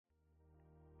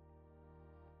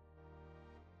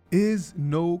Is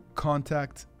no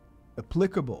contact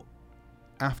applicable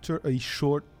after a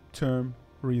short-term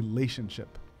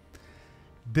relationship?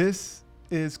 This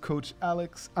is Coach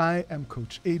Alex. I am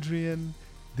Coach Adrian.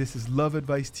 This is Love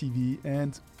Advice TV,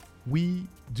 and we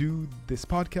do this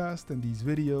podcast and these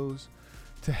videos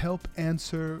to help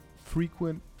answer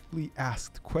frequently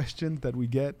asked questions that we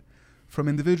get from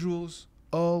individuals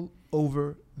all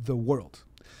over the world.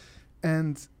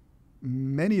 And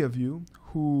many of you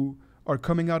who are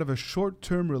coming out of a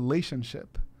short-term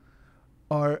relationship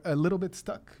are a little bit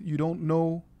stuck. You don't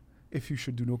know if you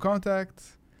should do no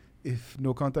contact, if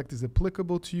no contact is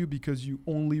applicable to you because you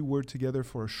only were together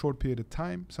for a short period of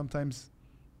time, sometimes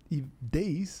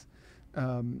days,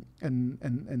 and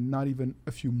not even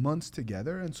a few months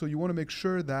together. And so you want to make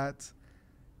sure that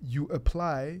you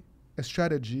apply a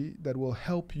strategy that will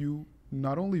help you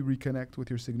not only reconnect with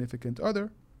your significant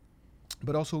other,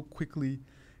 but also quickly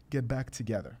get back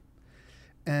together.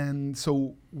 And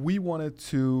so we wanted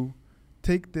to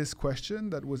take this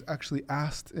question that was actually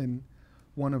asked in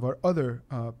one of our other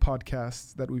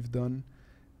podcasts that we've done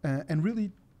and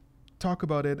really talk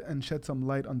about it and shed some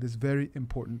light on this very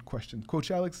important question.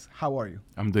 Coach Alex, how are you?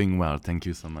 I'm doing well. Thank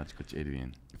you so much, Coach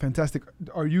Adrian. Fantastic.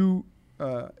 Are you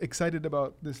excited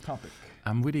about this topic?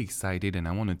 I'm really excited, and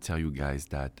I want to tell you guys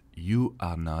that you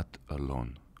are not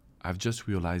alone. I've just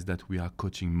realized that we are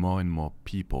coaching more and more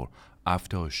people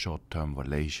after a short-term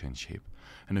relationship.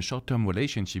 And a short-term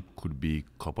relationship could be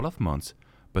a couple of months,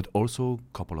 but also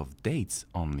a couple of dates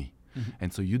only. Mm-hmm.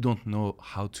 And so you don't know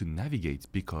how to navigate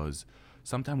because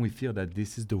sometimes we feel that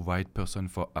this is the right person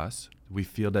for us. We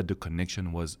feel that the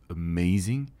connection was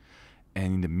amazing,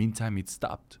 and in the meantime, it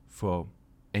stopped for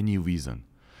any reason.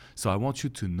 So I want you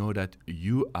to know that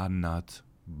you are not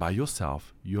by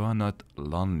yourself. You are not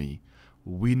lonely.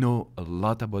 We know a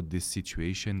lot about these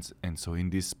situations, and so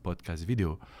in this podcast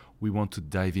video, we want to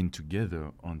dive in together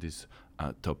on this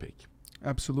topic.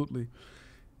 Absolutely.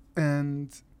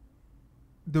 And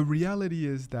the reality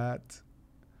is that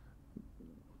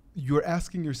you're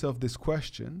asking yourself this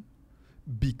question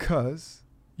because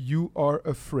you are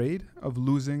afraid of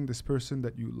losing this person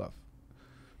that you love.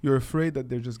 You're afraid that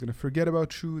they're just going to forget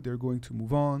about you, they're going to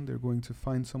move on, they're going to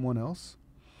find someone else.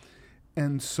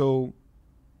 And so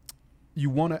you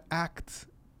want to act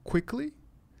quickly,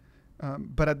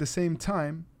 but at the same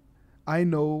time, I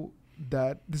know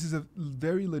that this is a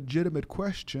very legitimate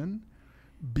question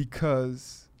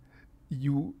because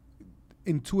you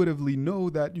intuitively know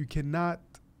that you cannot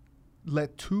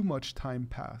let too much time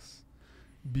pass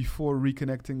before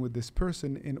reconnecting with this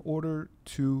person in order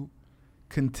to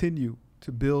continue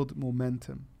to build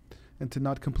momentum and to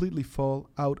not completely fall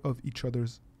out of each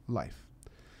other's life.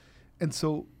 And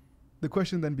so the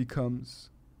question then becomes,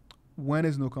 when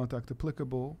is no contact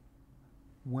applicable?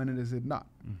 When is it not?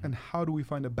 Mm-hmm. And how do we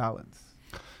find a balance?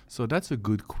 So that's a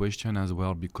good question as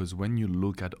well, because when you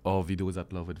look at our videos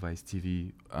at Love Advice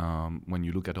TV, when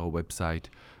you look at our website,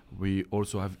 we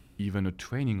also have even a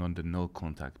training on the no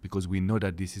contact, because we know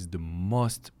that this is the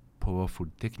most powerful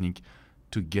technique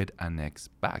to get an ex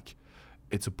back.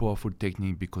 It's a powerful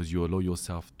technique because you allow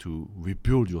yourself to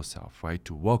rebuild yourself, right?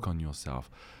 To work on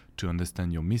yourself, to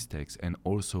understand your mistakes, and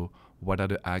also what are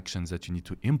the actions that you need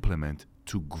to implement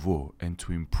to grow and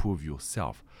to improve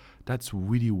yourself. That's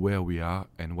really where we are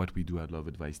and what we do at Love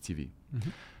Advice TV. Mm-hmm.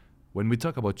 When we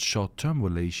talk about short-term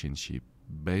relationship,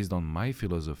 based on my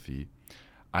philosophy,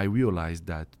 I realized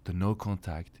that the no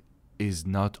contact is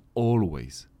not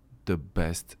always the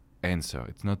best answer.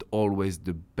 It's not always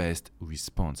the best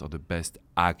response or the best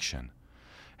action.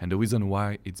 And the reason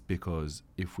why, it's because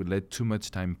if we let too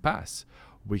much time pass,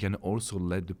 we can also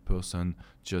let the person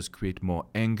just create more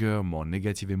anger, more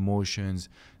negative emotions.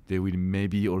 They will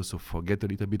maybe also forget a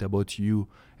little bit about you.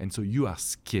 And so you are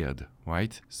scared,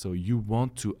 right? So you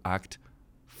want to act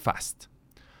fast.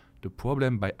 The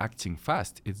problem by acting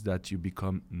fast is that you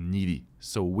become needy.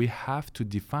 So we have to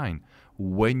define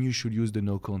when you should use the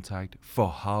no contact, for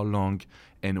how long,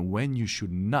 and when you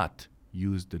should not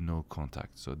use the no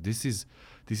contact. So this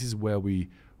is where we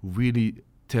really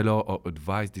tailor our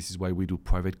advice. This is why we do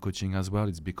private coaching as well.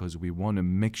 It's because we want to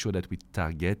make sure that we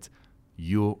target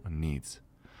your needs.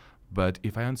 But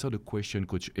if I answer the question,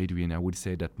 Coach Adrian, I would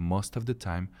say that most of the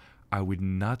time, I would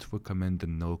not recommend the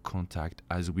no contact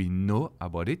as we know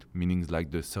about it, meaning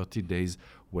like the 30 days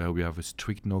where we have a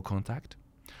strict no contact.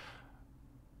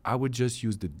 I would just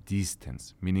use the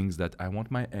distance, meaning that I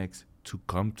want my ex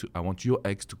I want your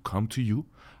ex to come to you.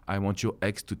 I want your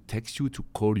ex to text you, to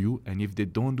call you. And if they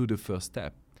don't do the first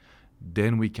step,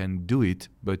 then we can do it,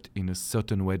 but in a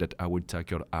certain way that I will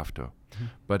tackle after. Mm-hmm.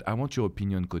 But I want your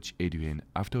opinion, Coach Adrian.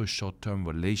 After a short-term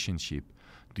relationship,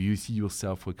 Do you see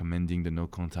yourself recommending the no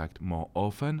contact more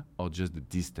often, or just the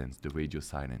distance, the radio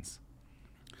silence?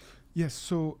 Yes,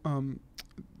 so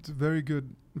it's a very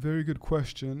good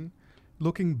question.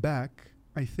 Looking back,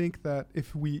 I think that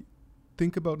if we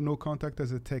think about no contact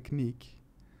as a technique,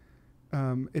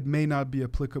 it may not be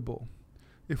applicable.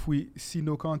 If we see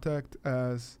no contact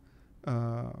as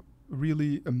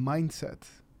really a mindset,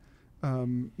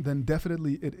 then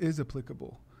definitely it is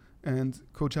applicable. And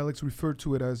Coach Alex referred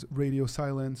to it as radio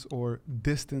silence or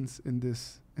distance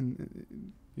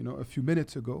a few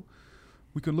minutes ago.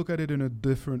 We can look at it in a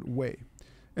different way.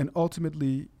 And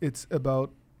ultimately, it's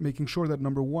about making sure that,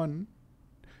 number one,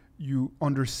 you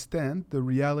understand the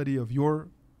reality of your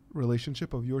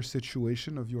relationship, of your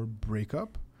situation, of your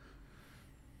breakup,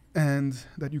 and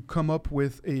that you come up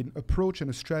with an approach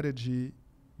and a strategy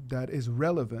that is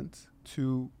relevant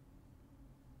to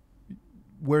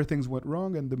where things went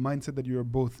wrong and the mindset that you're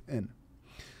both in.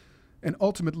 And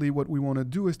ultimately, what we want to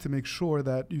do is to make sure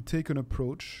that you take an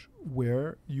approach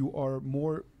where you are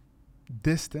more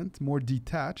distant, more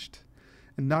detached,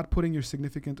 and not putting your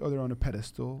significant other on a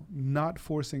pedestal, not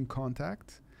forcing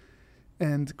contact,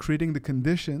 and creating the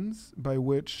conditions by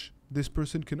which this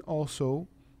person can also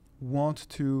want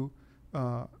to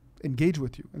engage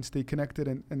with you and stay connected,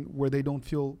 and where they don't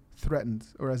feel threatened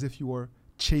or as if you are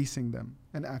chasing them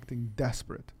and acting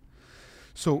desperate.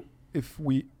 So if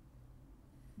we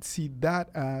see that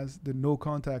as the no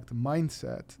contact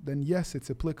mindset, then yes, it's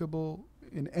applicable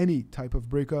in any type of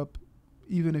breakup,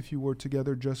 even if you were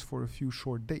together just for a few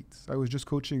short dates. I was just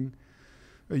coaching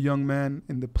a young man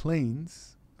in the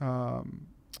plains,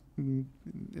 in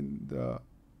the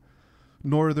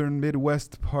northern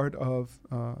Midwest part of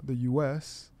the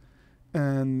US,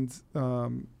 and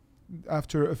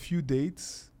after a few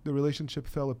dates, the relationship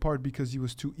fell apart because he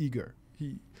was too eager.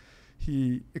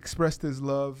 He expressed his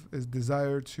love, his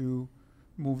desire to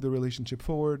move the relationship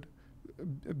forward.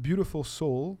 A beautiful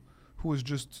soul who was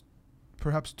just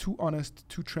perhaps too honest,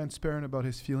 too transparent about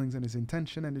his feelings and his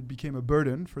intention, and it became a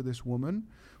burden for this woman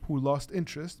who lost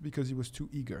interest because he was too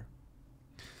eager.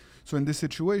 So in this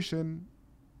situation,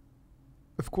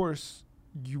 of course,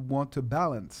 you want to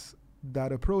balance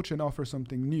that approach and offer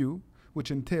something new, which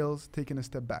entails taking a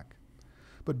step back.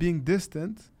 But being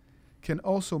distant can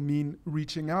also mean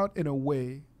reaching out in a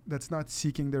way that's not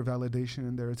seeking their validation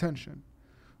and their attention,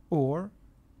 or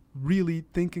really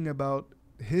thinking about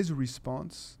his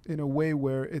response in a way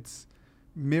where it's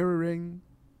mirroring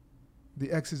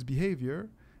the ex's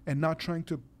behavior and not trying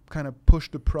to kind of push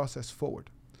the process forward.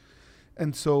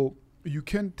 And so you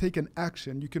can take an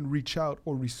action, you can reach out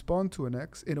or respond to an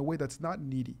ex in a way that's not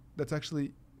needy, that's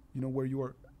actually, where you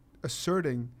are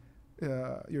asserting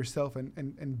yourself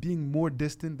and being more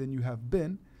distant than you have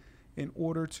been in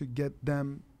order to get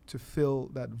them to fill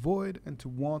that void and to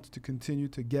want to continue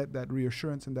to get that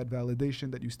reassurance and that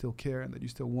validation that you still care and that you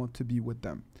still want to be with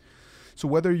them. So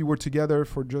whether you were together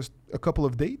for just a couple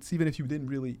of dates, even if you didn't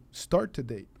really start to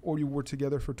date, or you were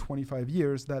together for 25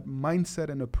 years, that mindset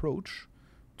and approach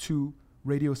to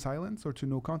radio silence or to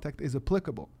no contact is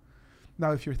applicable.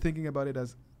 Now, if you're thinking about it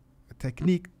as a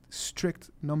technique, strict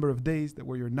number of days that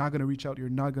where you're not going to reach out, you're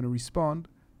not going to respond,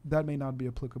 that may not be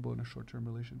applicable in a short-term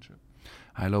relationship.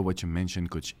 I love what you mentioned,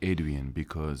 Coach Adrian,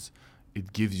 because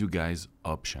it gives you guys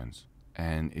options.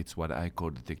 And it's what I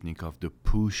call the technique of the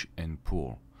push and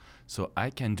pull. So I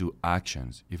can do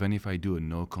actions. Even if I do a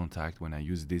no contact, when I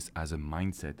use this as a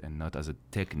mindset and not as a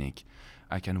technique,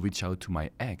 I can reach out to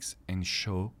my ex and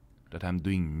show that I'm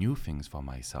doing new things for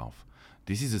myself.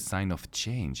 This is a sign of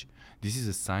change. This is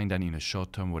a sign that in a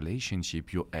short-term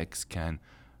relationship, your ex can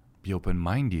be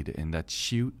open-minded and that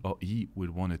she or he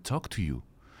will want to talk to you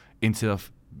instead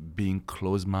of being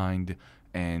closed-minded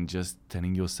and just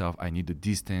telling yourself, I need the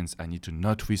distance, I need to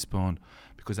not respond.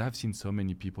 Because I've seen so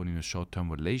many people in a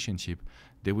short-term relationship,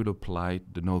 they will apply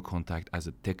the no contact as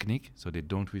a technique, so they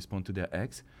don't respond to their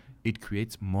ex. It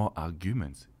creates more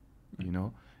arguments,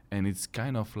 and it's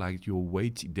kind of like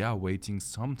they are waiting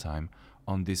some time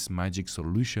on this magic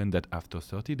solution that after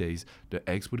 30 days, the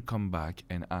ex will come back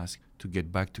and ask to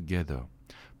get back together.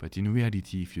 But in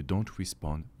reality, if you don't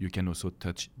respond, you can also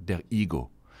touch their ego.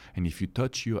 And if you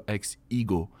touch your ex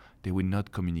ego, they will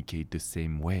not communicate the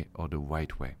same way or the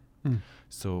right way.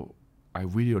 So I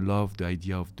really love the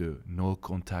idea of the no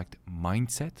contact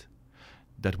mindset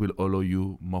that will allow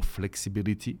you more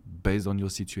flexibility based on your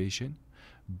situation,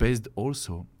 based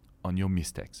also on your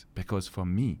mistakes. Because for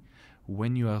me,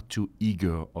 when you are too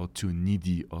eager or too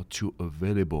needy or too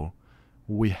available,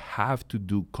 we have to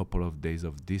do a couple of days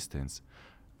of distance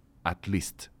at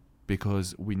least,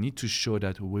 because we need to show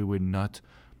that we will not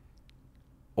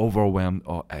overwhelmed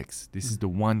our ex. This is the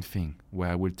one thing where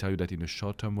I will tell you that in a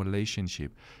short-term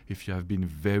relationship, if you have been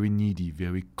very needy,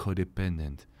 very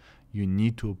codependent, you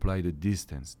need to apply the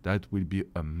distance. That will be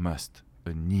a must,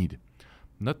 a need.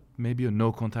 Not maybe a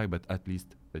no contact, but at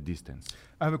least a distance.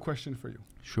 I have a question for you.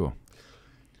 Sure.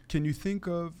 Can you think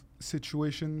of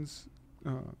situations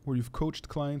where you've coached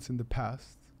clients in the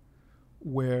past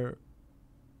where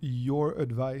your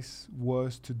advice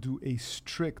was to do a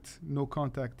strict no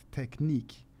contact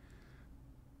technique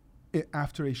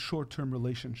after a short-term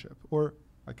relationship? Or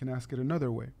I can ask it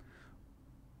another way.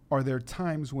 Are there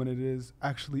times when it is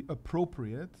actually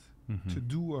appropriate to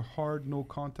do a hard no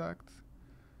contact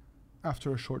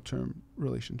after a short-term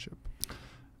relationship?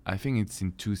 I think it's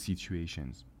in two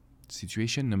situations.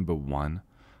 Situation number one,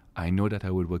 I know that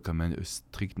I will recommend a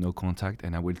strict no contact,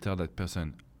 and I will tell that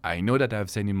person, I know that I've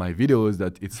said in my videos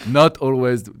that it's not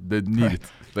always the need, right.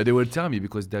 But they will tell me,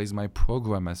 because there is my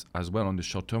program as well on the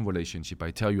short-term relationship.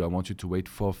 I tell you, I want you to wait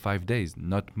 4 or 5 days,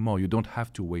 not more. You don't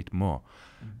have to wait more.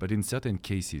 But in certain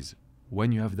cases,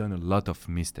 when you have done a lot of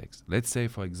mistakes, let's say,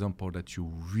 for example, that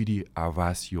you really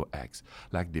harass your ex,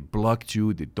 like they blocked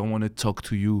you, they don't want to talk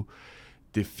to you,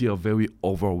 they feel very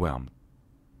overwhelmed.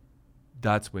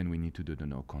 That's when we need to do the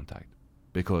no contact.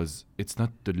 Because it's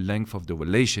not the length of the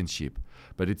relationship,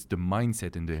 but it's the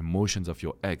mindset and the emotions of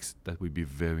your ex that will be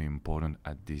very important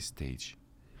at this stage.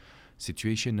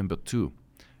 Situation number two,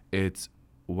 it's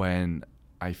when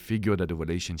I figured that the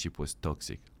relationship was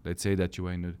toxic. Let's say that you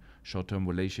are in a short-term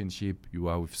relationship, you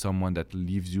are with someone that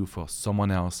leaves you for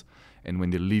someone else, and when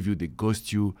they leave you, they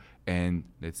ghost you, and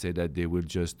let's say that they will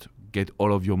just get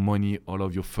all of your money, all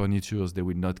of your furniture, they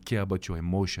will not care about your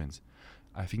emotions.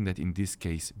 I think that in this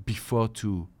case, before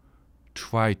to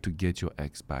try to get your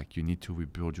ex back, you need to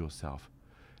rebuild yourself.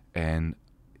 And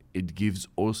it gives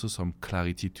also some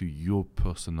clarity to your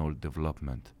personal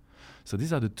development. So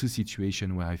these are the two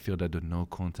situations where I feel that the no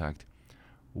contact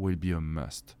will be a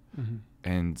must.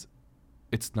 And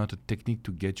it's not a technique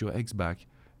to get your ex back.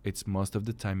 It's most of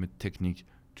the time a technique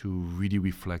to really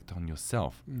reflect on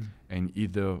yourself and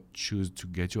either choose to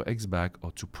get your ex back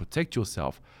or to protect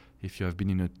yourself if you have been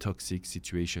in a toxic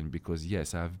situation. Because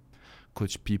yes, I've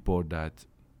coached people that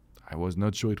I was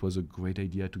not sure it was a great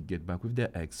idea to get back with their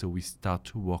ex, so we start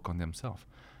to work on themselves.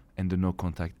 And the no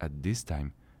contact at this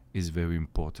time is very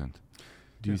important.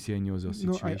 Do you see any other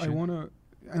situation? No, I want to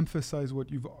emphasize what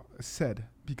you've said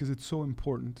because it's so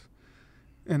important.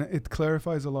 And it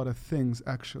clarifies a lot of things,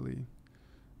 actually.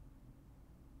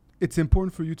 It's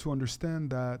important for you to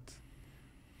understand that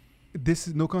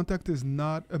no contact is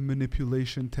not a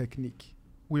manipulation technique.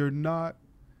 We're not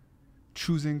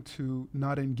choosing to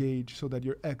not engage so that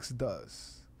your ex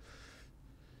does.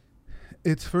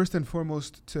 It's first and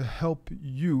foremost to help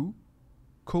you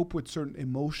cope with certain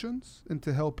emotions and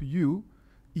to help you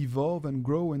evolve and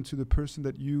grow into the person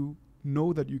that you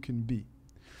know that you can be.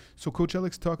 So Coach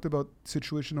Alex talked about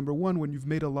situation number one, when you've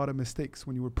made a lot of mistakes,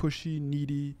 when you were pushy,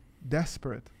 needy,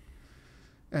 desperate.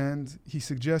 And he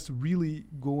suggests really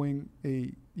going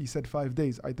he said 5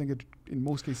 days. I think in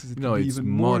most cases it can be even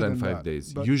more than 5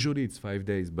 days. Usually it's 5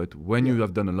 days, but when you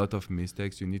have done a lot of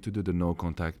mistakes, you need to do the no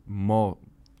contact more,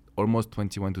 almost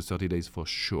 21 to 30 days for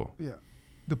sure. Yeah.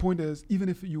 The point is, even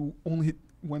if you only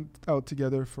went out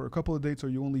together for a couple of dates or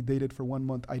you only dated for 1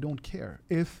 month, I don't care.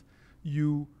 If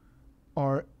you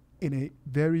are in a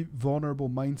very vulnerable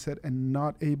mindset and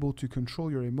not able to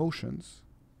control your emotions,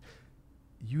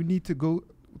 you need to go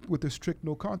with a strict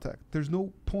no contact. There's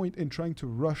no point in trying to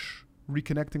rush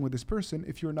reconnecting with this person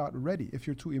if you're not ready. If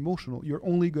you're too emotional, you're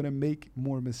only going to make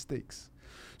more mistakes.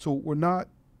 So we're not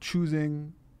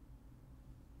choosing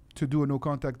to do a no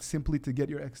contact simply to get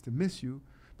your ex to miss you,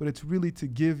 but it's really to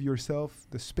give yourself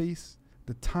the space,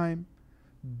 the time,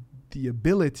 the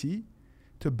ability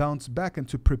to bounce back and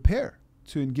to prepare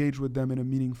to engage with them in a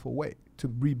meaningful way,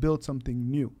 to rebuild something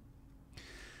new.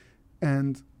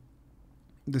 And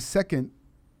the second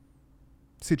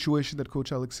situation that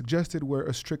Coach Alex suggested, where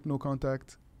a strict no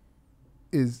contact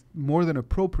is more than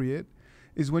appropriate,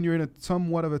 is when you're in a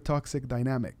somewhat of a toxic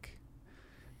dynamic.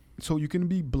 So you can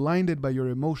be blinded by your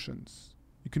emotions.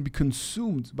 You can be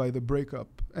consumed by the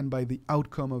breakup and by the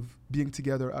outcome of being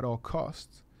together at all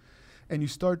costs. And you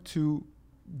start to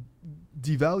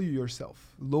devalue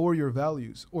yourself, lower your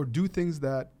values, or do things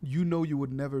that you know you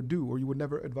would never do or you would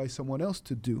never advise someone else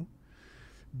to do,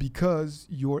 because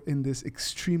you're in this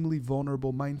extremely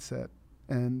vulnerable mindset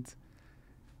and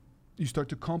you start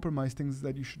to compromise things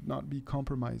that you should not be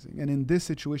compromising. And in this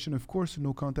situation, of course,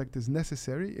 no contact is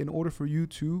necessary in order for you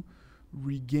to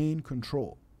regain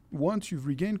control. Once you've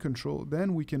regained control,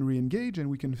 then we can re-engage and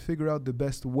we can figure out the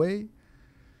best way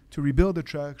to rebuild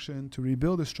attraction, to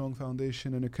rebuild a strong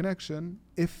foundation and a connection,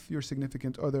 if your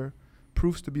significant other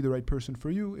proves to be the right person for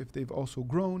you, if they've also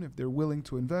grown, if they're willing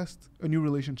to invest, a new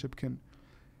relationship can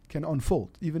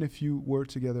unfold, even if you were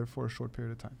together for a short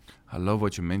period of time. I love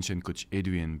what you mentioned, Coach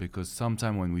Adrian, because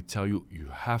sometimes when we tell you you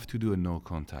have to do a no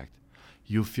contact,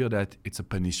 you feel that it's a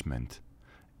punishment.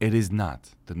 It is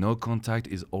not. The no contact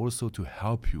is also to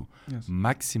help you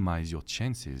maximize your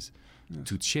chances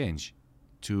to change,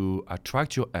 to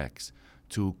attract your ex,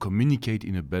 to communicate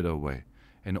in a better way,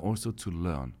 and also to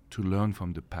learn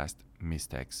from the past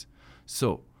mistakes.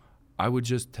 So I would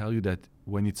just tell you that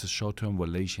when it's a short-term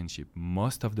relationship,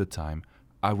 most of the time,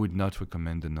 I would not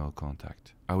recommend the no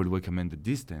contact. I would recommend the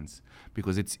distance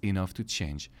because it's enough to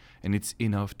change and it's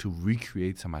enough to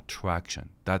recreate some attraction.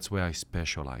 That's where I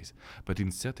specialize. But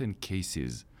in certain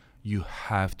cases, you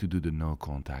have to do the no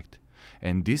contact.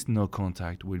 And this no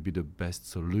contact will be the best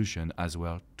solution as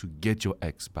well to get your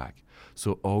ex back.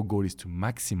 So our goal is to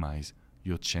maximize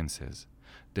your chances.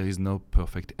 There is no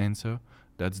perfect answer.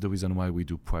 That's the reason why we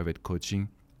do private coaching.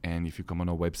 And if you come on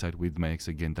our website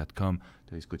withmyexagain.com,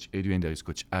 there is Coach Adrian, there is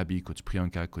Coach Abby, Coach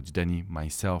Priyanka, Coach Danny,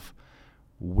 myself.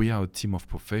 We are a team of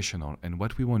professionals, and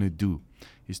what we want to do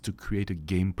is to create a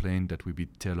game plan that will be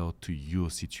tailored to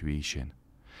your situation.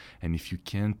 And if you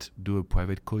can't do a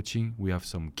private coaching, we have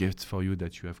some gifts for you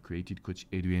that you have created, Coach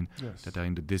Adrian, that are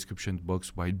in the description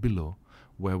box right below,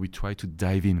 where we try to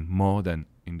dive in more than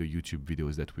in the YouTube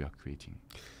videos that we are creating.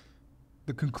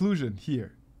 The conclusion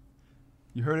here,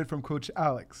 you heard it from Coach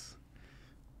Alex.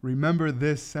 Remember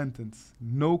this sentence: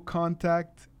 no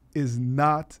contact is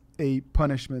not a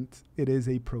punishment, it is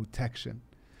a protection.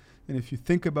 And if you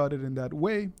think about it in that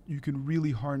way, you can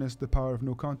really harness the power of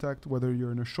no contact, whether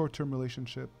you're in a short-term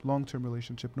relationship, long-term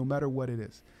relationship, no matter what it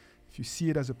is. If you see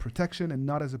it as a protection and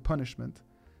not as a punishment,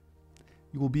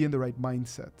 you will be in the right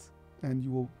mindset and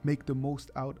you will make the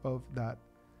most out of that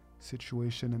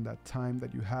situation and that time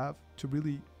that you have to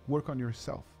really work on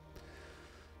yourself.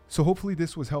 So hopefully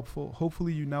this was helpful.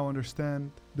 Hopefully you now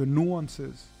understand the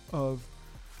nuances of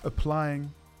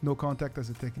applying no contact as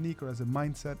a technique or as a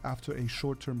mindset after a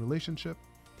short-term relationship.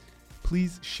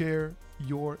 Please share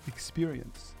your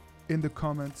experience in the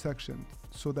comment section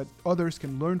so that others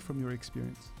can learn from your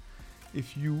experience.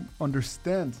 If you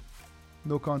understand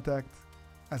no contact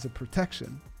as a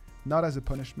protection, not as a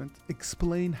punishment,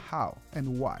 explain how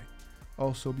and why.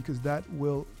 Also, because that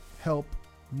will help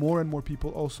more and more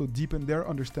people also deepen their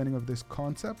understanding of this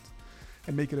concept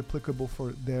and make it applicable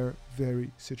for their very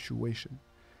situation.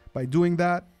 By doing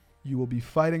that, you will be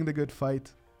fighting the good fight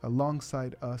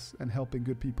alongside us and helping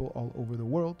good people all over the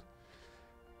world.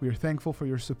 We are thankful for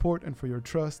your support and for your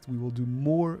trust. We will do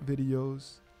more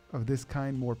videos of this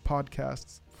kind, more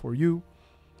podcasts for you,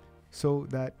 so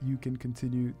that you can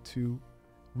continue to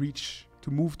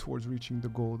move towards reaching the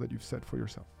goal that you've set for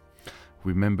yourself.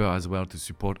 Remember as well to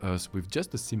support us with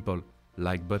just a simple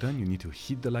like button. You need to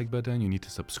hit the like button. You need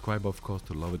to subscribe, of course,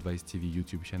 to Love Advice TV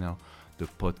YouTube channel, the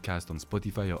podcast on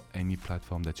Spotify or any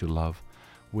platform that you love.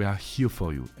 We are here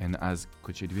for you. And as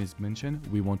Coach Adrian mentioned,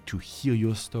 we want to hear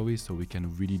your story so we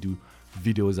can really do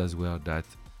videos as well that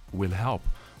will help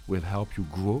you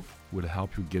grow, will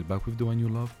help you get back with the one you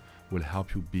love, will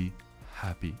help you be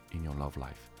happy in your love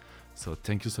life. So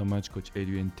thank you so much, Coach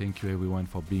Adrian. Thank you everyone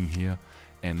for being here.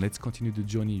 And let's continue the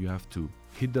journey. You have to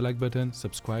hit the like button,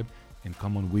 subscribe, and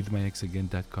come on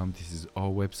withmyexagain.com. This is our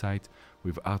website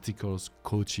with articles,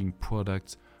 coaching,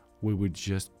 products. We will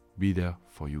just be there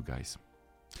for you guys.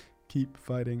 Keep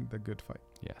fighting the good fight.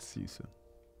 Yes. See you soon.